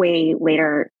way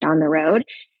later down the road.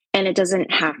 And it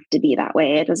doesn't have to be that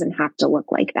way. It doesn't have to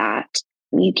look like that.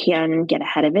 You can get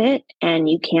ahead of it, and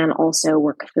you can also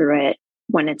work through it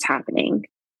when it's happening,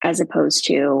 as opposed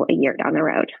to a year down the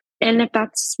road. And if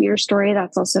that's your story,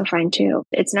 that's also fine too.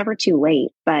 It's never too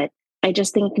late, but I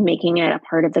just think making it a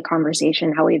part of the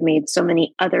conversation, how we've made so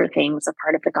many other things a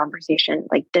part of the conversation,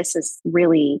 like this is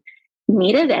really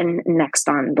needed and next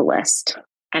on the list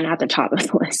and at the top of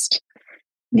the list.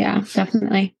 Yeah,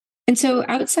 definitely. And so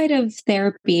outside of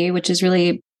therapy, which is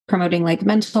really promoting like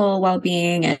mental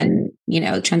well-being and,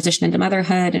 transition into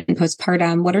motherhood and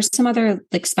postpartum, what are some other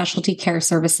like specialty care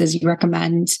services you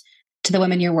recommend to the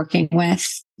women you're working with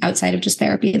outside of just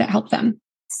therapy that help them?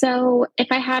 So if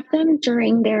I have them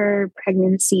during their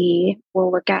pregnancy,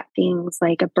 we'll look at things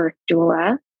like a birth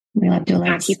doula. We love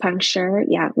doulas. Acupuncture.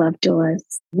 Yeah, love doulas.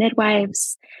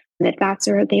 Midwives. And if that's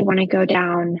where they want to go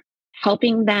down,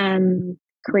 helping them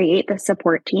create the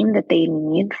support team that they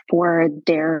need for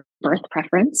their birth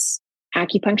preference.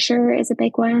 Acupuncture is a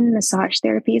big one. Massage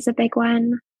therapy is a big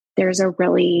one. There's a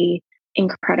really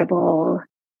incredible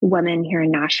woman here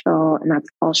in Nashville, and that's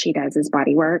all she does is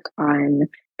body work on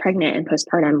pregnant and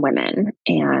postpartum women.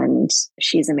 And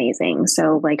she's amazing.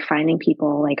 So like finding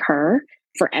people like her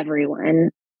for everyone.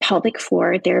 Pelvic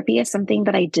floor therapy is something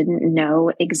that I didn't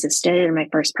know existed in my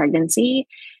first pregnancy.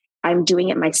 I'm doing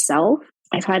it myself.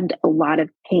 I've had a lot of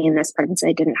pain this pregnancy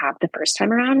I didn't have the first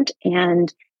time around.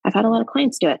 And I've had a lot of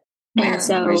clients do it.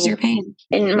 Where's your pain?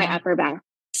 In my upper back.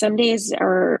 Some days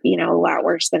are, a lot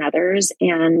worse than others.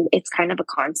 And it's kind of a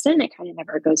constant. It kind of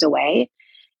never goes away.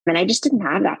 And I just didn't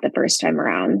have that the first time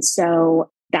around. So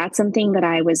that's something that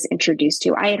I was introduced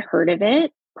to. I had heard of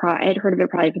it. I had heard of it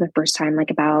probably for the first time,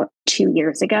 like about 2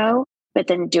 years ago. But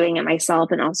then doing it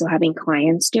myself and also having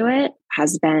clients do it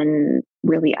has been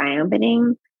really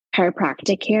eye-opening.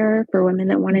 Chiropractic care for women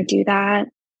that want to do that.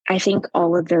 I think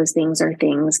all of those things are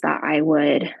things that I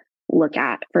would look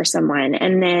at for someone.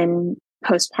 And then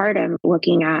postpartum,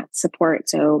 looking at support.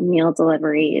 So meal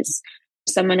deliveries,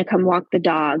 someone to come walk the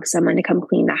dog, someone to come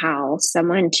clean the house,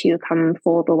 someone to come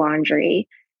fold the laundry,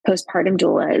 postpartum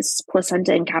doulas,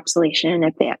 placenta encapsulation,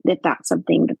 if that's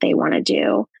something that they want to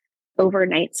do,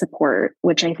 overnight support,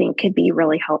 which I think could be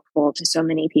really helpful to so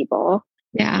many people.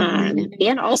 Yeah.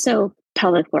 And also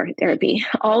pelvic floor therapy,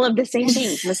 all of the same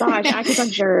things, massage,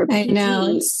 acupuncture,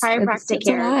 chiropractic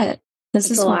care. A lot.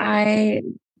 This is why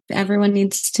everyone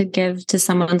needs to give to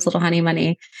someone's little honey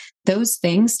money. Those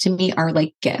things to me are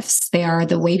like gifts. They are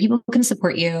the way people can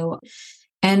support you.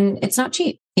 And it's not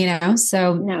cheap,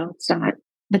 So no, it's not.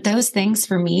 But those things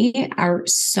for me are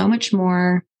so much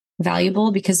more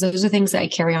valuable because those are things that I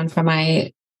carry on from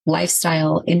my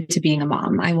lifestyle into being a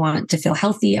mom. I want to feel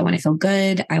healthy. I want to feel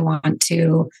good. I want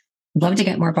to love to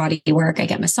get more body work. I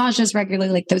get massages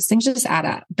regularly. Like those things just add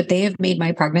up, but they have made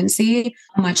my pregnancy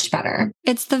much better.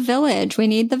 It's the village. We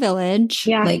need the village.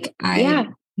 Yeah. Like I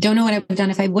don't know what I would have done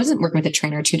if I wasn't working with a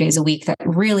trainer 2 days a week that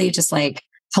really just like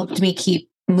helped me keep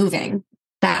moving.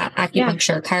 that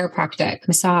acupuncture, chiropractic,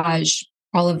 massage,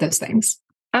 all of those things.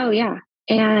 Oh, yeah.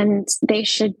 And they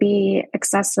should be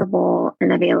accessible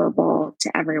and available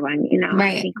to everyone.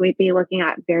 Right. I think we'd be looking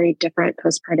at very different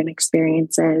postpartum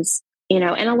experiences, and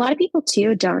a lot of people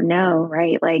too don't know,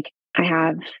 right? Like I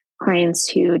have clients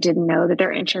who didn't know that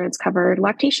their insurance covered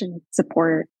lactation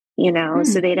support,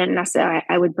 so they didn't necessarily,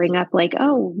 I would bring up like,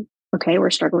 oh, okay, we're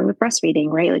struggling with breastfeeding,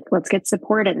 right? Like, let's get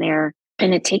support in there.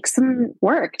 And it takes some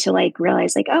work to like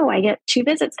realize like, oh, I get 2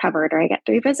 visits covered or I get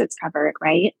 3 visits covered,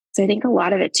 right? So I think a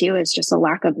lot of it too is just a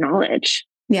lack of knowledge.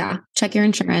 Yeah. Check your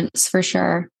insurance for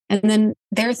sure. And then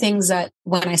there are things that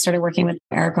when I started working with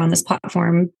Erica on this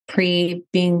platform, pre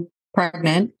being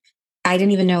pregnant, I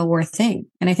didn't even know were a thing.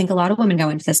 And I think a lot of women go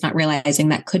into this not realizing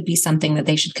that could be something that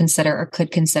they should consider or could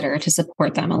consider to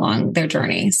support them along their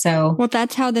journey. So, well,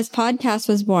 that's how this podcast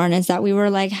was born, is that we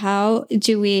were like, how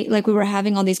do we, like, we were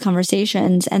having all these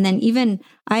conversations. And then even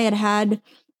I had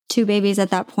 2 babies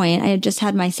at that point. I had just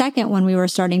had my second when we were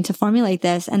starting to formulate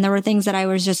this. And there were things that I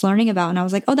was just learning about. And I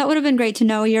was like, oh, that would have been great to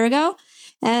know a year ago.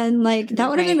 And like,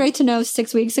 that would have been great to know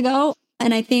 6 weeks ago.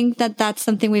 And I think that that's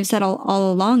something we've said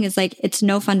all along is like, it's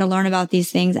no fun to learn about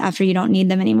these things after you don't need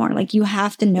them anymore. Like you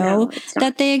have to know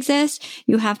that they exist.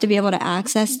 You have to be able to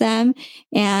access them,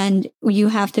 and you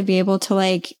have to be able to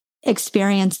like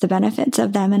experience the benefits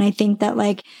of them. And I think that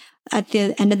like at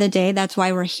the end of the day, that's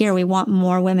why we're here. We want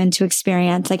more women to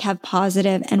experience, like have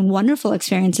positive and wonderful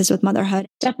experiences with motherhood.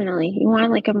 Definitely. You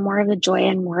want like a more of a joy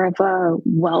and more of a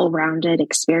well-rounded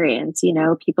experience,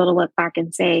 people to look back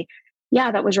and say, yeah,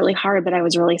 that was really hard, but I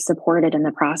was really supported in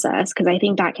the process. Cause I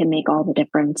think that can make all the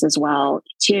difference as well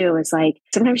too. Is like,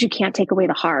 sometimes you can't take away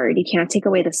the hard, you can't take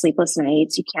away the sleepless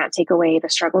nights, you can't take away the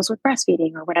struggles with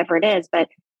breastfeeding or whatever it is. But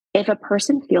if a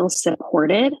person feels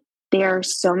supported, they are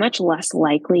so much less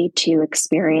likely to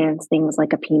experience things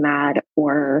like a PMAD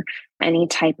or any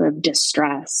type of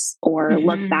distress or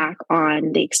look back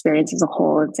on the experience as a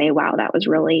whole and say, wow, that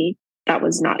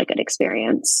was not a good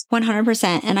experience.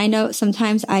 100%. And I know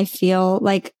sometimes I feel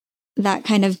like that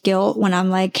kind of guilt when I'm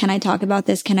like, can I talk about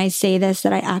this? Can I say this?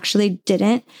 That I actually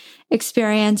didn't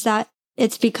experience that.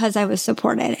 It's because I was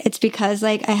supported. It's because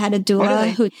like I had a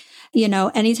doula who,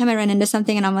 anytime I ran into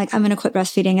something and I'm like, I'm going to quit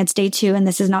breastfeeding. It's day 2 and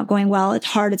this is not going well. It's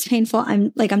hard. It's painful.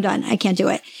 I'm done. I can't do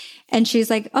it. And she's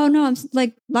like, oh no, I'm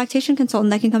like lactation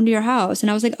consultant that can come to your house. And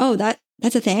I was like, oh,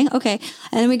 that's a thing. Okay.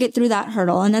 And then we get through that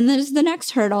hurdle. And then there's the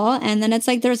next hurdle. And then it's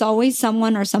like, there's always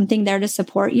someone or something there to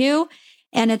support you.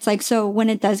 And it's like, so when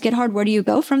it does get hard, where do you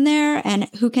go from there? And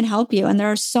who can help you? And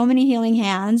there are so many healing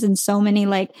hands and so many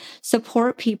like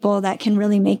support people that can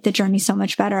really make the journey so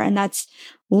much better. And that's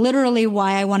literally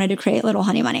why I wanted to create Little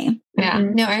Honey Money. Yeah.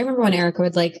 No, I remember when Erica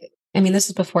would this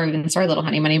is before I even started Little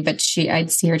Honey Money, but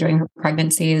I'd see her during her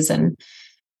pregnancies and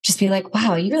just be like,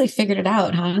 wow, you really figured it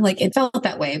out, huh? Like it felt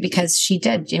that way because she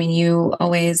did. I mean, you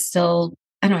always still,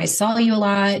 I saw you a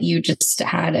lot. You just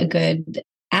had a good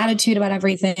attitude about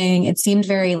everything. It seemed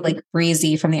very like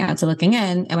breezy from the outside looking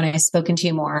in. And when I've spoken to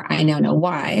you more, I now know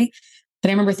why. But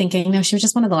I remember thinking, no, she was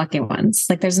just one of the lucky ones.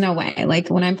 Like there's no way. Like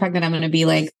when I'm pregnant, I'm going to be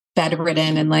like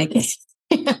bedridden and like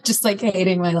just like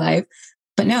hating my life.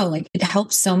 But no, like it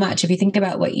helps so much. If you think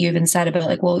about what you even said about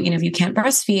like, well, if you can't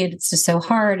breastfeed, it's just so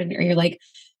hard. And you're like,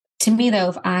 to me though,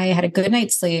 if I had a good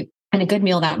night's sleep and a good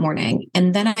meal that morning,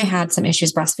 and then I had some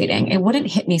issues breastfeeding, it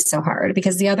wouldn't hit me so hard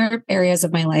because the other areas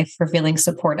of my life were feeling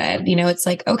supported. It's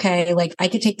like, okay, like I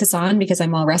could take this on because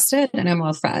I'm well rested and I'm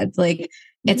well fed. Like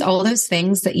it's all those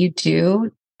things that you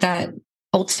do that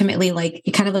ultimately like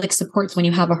it kind of like supports when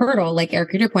you have a hurdle, like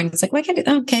Erica, your point, it's like, well, I can't do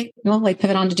that. Okay, we'll like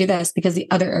pivot on to do this because the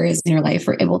other areas in your life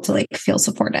are able to like feel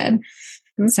supported.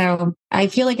 So I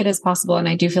feel like it is possible. And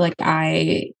I do feel like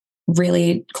I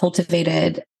really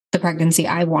cultivated the pregnancy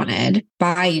I wanted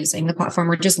by using the platform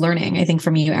or just learning, I think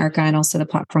from you, Erica, and also the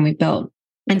platform we built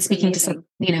and speaking to some,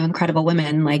 incredible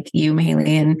women like you, Mahaley,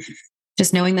 and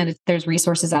just knowing that there's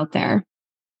resources out there.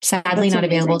 Sadly, not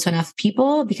available to enough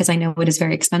people because I know it is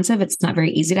very expensive. It's not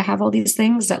very easy to have all these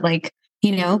things that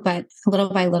but little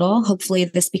by little, hopefully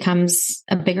this becomes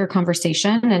a bigger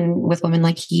conversation and with women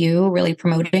like you really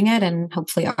promoting it and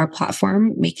hopefully our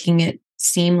platform making it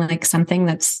seem like something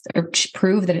that's or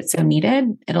prove that it's so needed.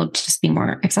 It'll just be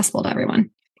more accessible to everyone.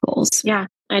 Goals. Yeah,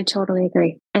 I totally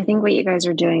agree. I think what you guys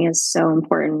are doing is so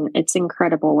important. It's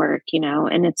incredible work,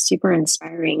 and it's super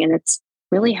inspiring and it's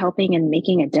really helping and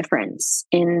making a difference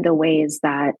in the ways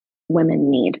that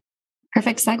women need.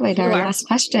 Perfect segue to our last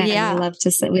question. Yeah.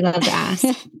 We love to ask.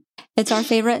 It's our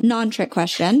favorite non-trick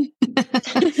question.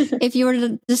 If you were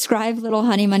to describe Little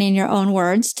Honey Money in your own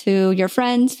words to your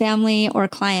friends, family, or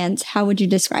clients, how would you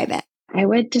describe it? I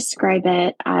would describe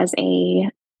it as a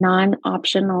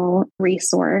non-optional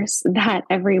resource that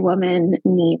every woman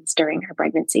needs during her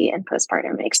pregnancy and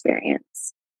postpartum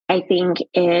experience. I think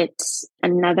it's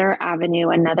another avenue,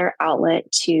 another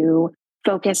outlet to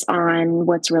focus on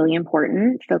what's really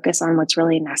important, focus on what's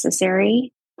really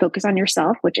necessary, focus on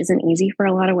yourself, which isn't easy for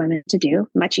a lot of women to do.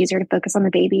 Much easier to focus on the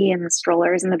baby and the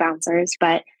strollers and the bouncers,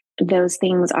 but those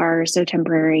things are so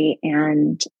temporary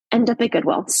and end up at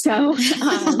Goodwill. So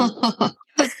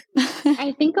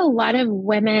I think a lot of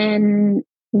women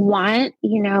want,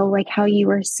 like how you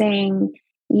were saying,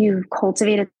 you've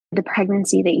cultivated the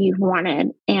pregnancy that you've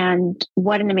wanted. And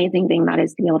what an amazing thing that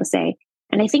is to be able to say.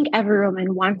 And I think every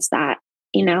woman wants that.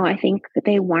 I think that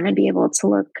they want to be able to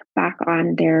look back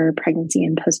on their pregnancy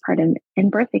and postpartum and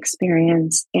birth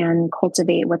experience and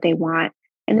cultivate what they want.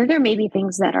 And then there may be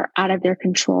things that are out of their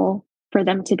control for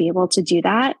them to be able to do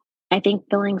that. I think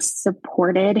feeling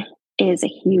supported is a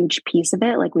huge piece of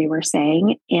it, like we were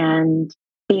saying, and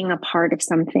being a part of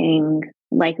something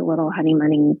like a Little Honey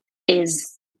Money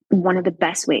is one of the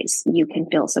best ways you can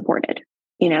feel supported.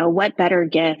 What better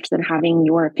gift than having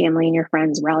your family and your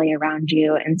friends rally around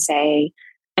you and say,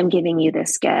 I'm giving you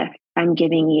this gift. I'm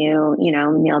giving you,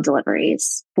 meal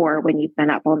deliveries for when you've been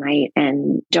up all night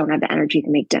and don't have the energy to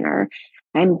make dinner.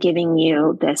 I'm giving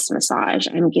you this massage.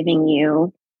 I'm giving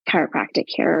you chiropractic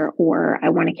care, or I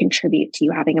want to contribute to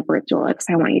you having a birth doula because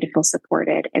I want you to feel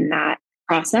supported in that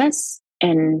process.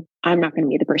 And I'm not going to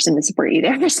be the person to support you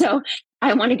there. So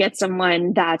I want to get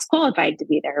someone that's qualified to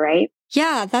be there, right?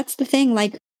 Yeah, that's the thing.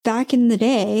 Like back in the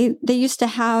day, they used to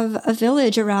have a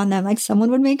village around them. Like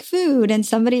someone would make food and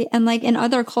like in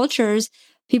other cultures,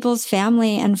 people's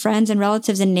family and friends and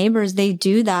relatives and neighbors, they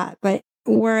do that. But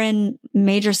we're in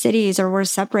major cities or we're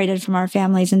separated from our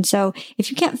families. And so if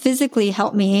you can't physically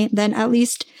help me, then at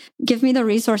least give me the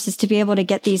resources to be able to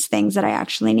get these things that I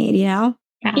actually need, Yeah,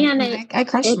 and I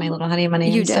crushed my Little Honey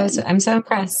Money. You did. I'm so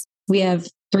impressed. We have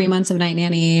 3 months of night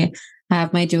nanny. I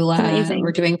have my doula. Amazing.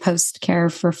 We're doing post care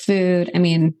for food. I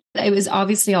mean, it was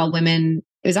obviously all women.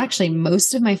 It was actually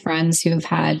most of my friends who have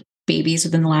had babies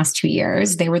within the last 2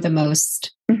 years. They were the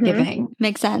most giving.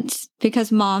 Makes sense because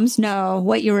moms know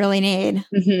what you really need.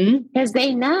 Because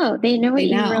they know what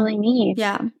you really need.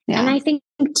 Yeah. And I think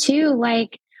too,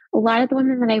 like a lot of the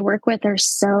women that I work with are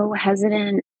so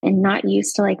hesitant and not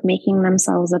used to like making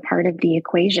themselves a part of the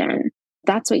equation.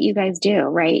 That's what you guys do,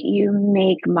 right? You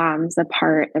make moms a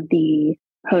part of the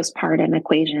postpartum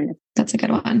equation. That's a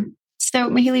good one. So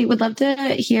Mahaley, would love to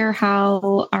hear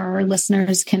how our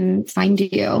listeners can find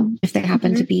you if they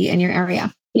happen to be in your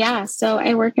area. Yeah. So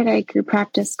I work at a group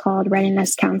practice called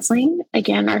Readiness Counseling.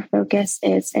 Again, our focus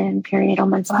is in perinatal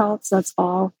mental health. So that's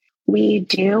all we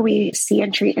do. We see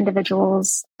and treat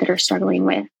individuals that are struggling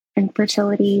with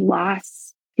infertility,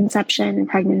 loss, conception,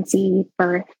 pregnancy,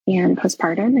 birth, and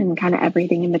postpartum, and kind of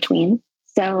everything in between.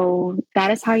 So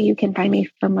that is how you can find me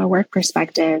from a work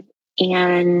perspective.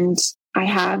 And I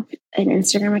have an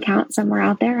Instagram account somewhere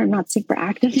out there. I'm not super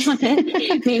active on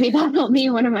it. Maybe that'll be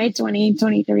one of my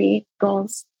 2023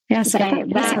 goals. Yes,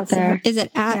 that's out there. Is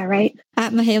it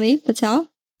at Mahaley Patel?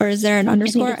 Or is there an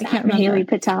underscore? I can't remember. Mahaley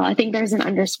Patel. I think there's an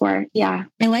underscore. Yeah.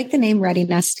 I like the name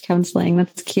Readiness Counseling.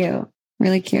 That's cute.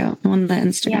 Really cute. I'm on the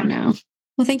Instagram now.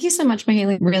 Well, thank you so much,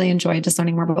 Mahaley. Really enjoyed just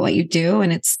learning more about what you do.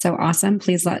 And it's so awesome.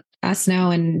 Please let us know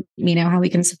and me know how we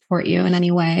can support you in any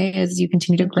way as you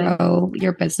continue to grow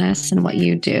your business and what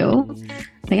you do.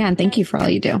 Again, thank you for all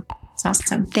you do. It's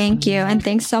awesome. Thank you. And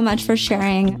thanks so much for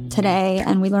sharing today.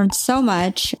 And we learned so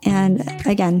much. And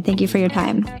again, thank you for your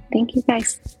time. Thank you,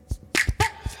 guys.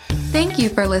 Thank you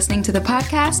for listening to the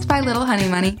podcast by Little Honey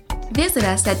Money. Visit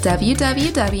us at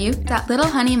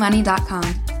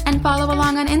www.littlehoneymoney.com and follow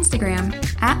along on Instagram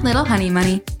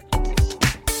 @LittleHoneyMoney.